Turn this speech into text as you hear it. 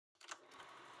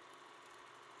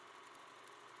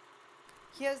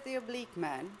Here's the oblique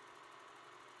man.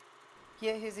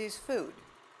 Here is his food.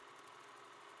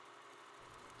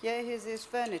 Here is his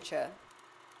furniture.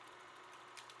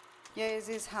 Here is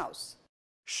his house.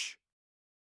 Shh.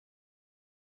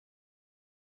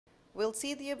 We'll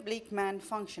see the oblique man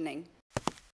functioning.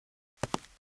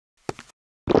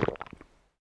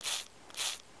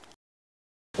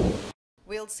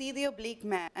 We'll see the oblique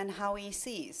man and how he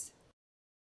sees.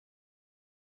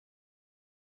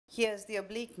 Here's the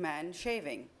oblique man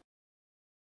shaving.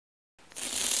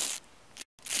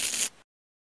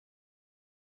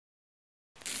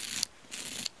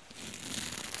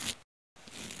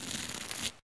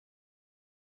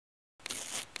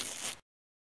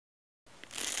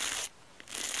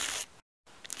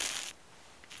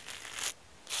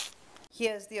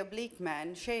 Here's the oblique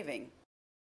man shaving.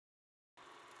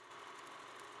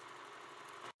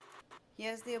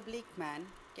 Here's the oblique man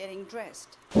getting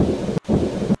dressed.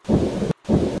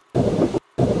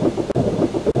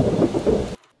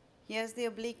 Here's the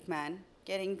oblique man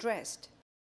getting dressed.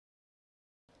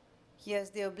 Here's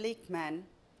the oblique man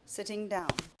sitting down.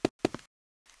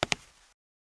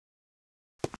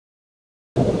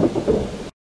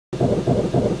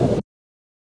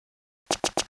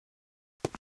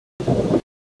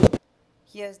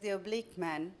 Here's the oblique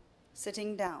man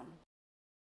sitting down.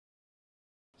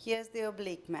 Here's the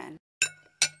oblique man.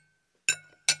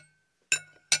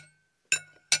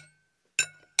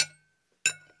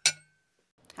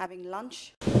 Having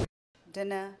lunch,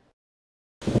 dinner,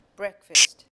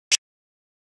 breakfast.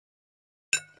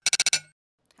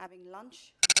 Having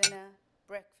lunch, dinner,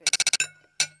 breakfast.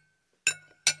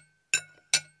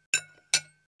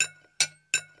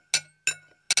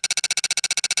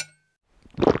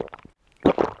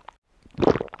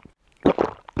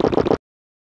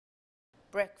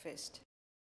 Breakfast.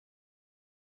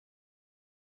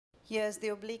 Here's the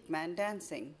oblique man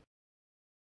dancing.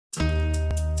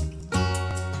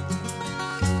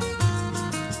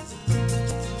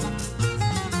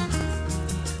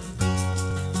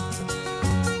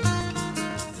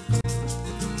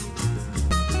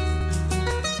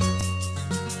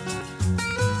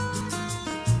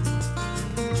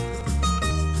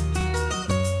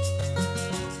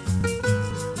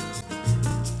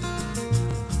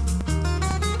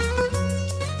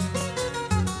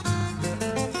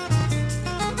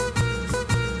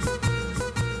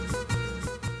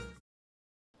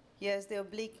 Here's the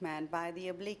oblique man by the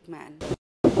oblique man.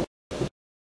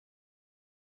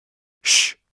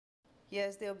 Shh.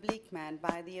 Here's the oblique man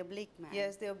by the oblique man.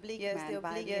 Here's the oblique man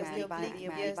by the oblique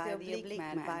man by the oblique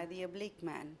man by the oblique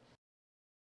man.